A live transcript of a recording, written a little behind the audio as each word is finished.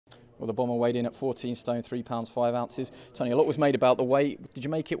Well, the Bomber weighed in at 14 stone, 3 pounds 5 ounces. Tony, a lot was made about the weight. Did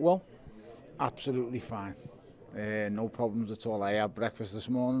you make it well? Absolutely fine. No problems at all. I had breakfast this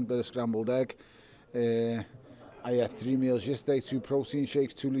morning, bit of scrambled egg. I had 3 meals yesterday, 2 protein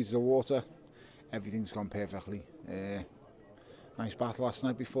shakes, 2 litres of water. Everything's gone perfectly. Nice bath last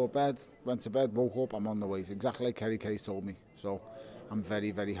night before bed. Went to bed, woke up, I'm on the weight. Exactly like Kerry Case told me. So I'm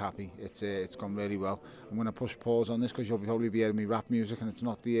very, very happy. It's gone really well. I'm going to push pause on this because you'll probably be hearing me rap music, and it's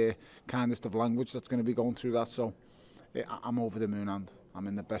not the kindest of language that's going to be going through that. So I'm over the moon, and I'm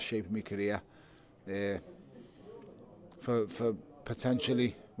in the best shape of my career. For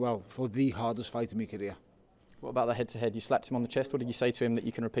potentially, well, for the hardest fight in my career. What about the head-to-head? You slapped him on the chest. What did you say to him that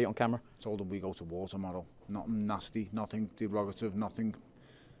you can repeat on camera? Told him we go to war tomorrow. Nothing nasty, nothing derogative, nothing.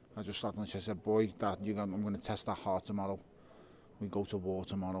 I just slapped him on the chest and said, boy, Dad, I'm going to test that heart tomorrow. We go to war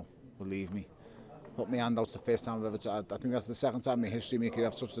tomorrow, believe me. Put my hand out the first time I've ever, I think that's the second time in my history in my career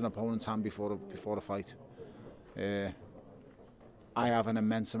I've touched an opponent's hand before a fight. I have an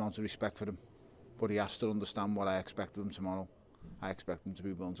immense amount of respect for him, but he has to understand what I expect of him tomorrow. I expect him to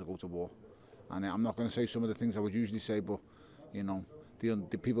be willing to go to war. And I'm not going to say some of the things I would usually say, but you know,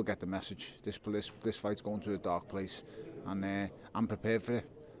 the people get the message. This fight's going to a dark place, and I'm prepared for it.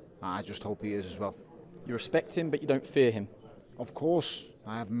 I just hope he is as well. You respect him, but you don't fear him. Of course,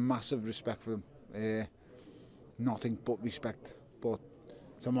 I have massive respect for him. Nothing but respect. But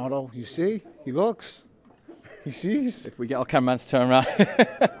tomorrow, you see, he looks, he sees. If we get our cameraman to turn around.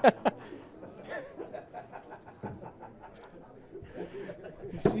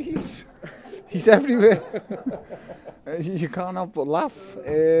 He sees. He's everywhere. You can't help but laugh.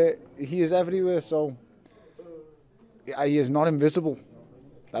 He is everywhere, so he is not invisible.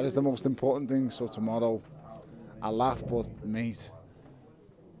 That is the most important thing. So tomorrow, I laugh, but mate,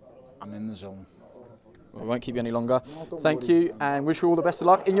 I'm in the zone. Well, we won't keep you any longer. Thank you, and wish you all the best of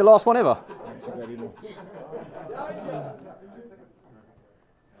luck in your last one ever. Thank you very much.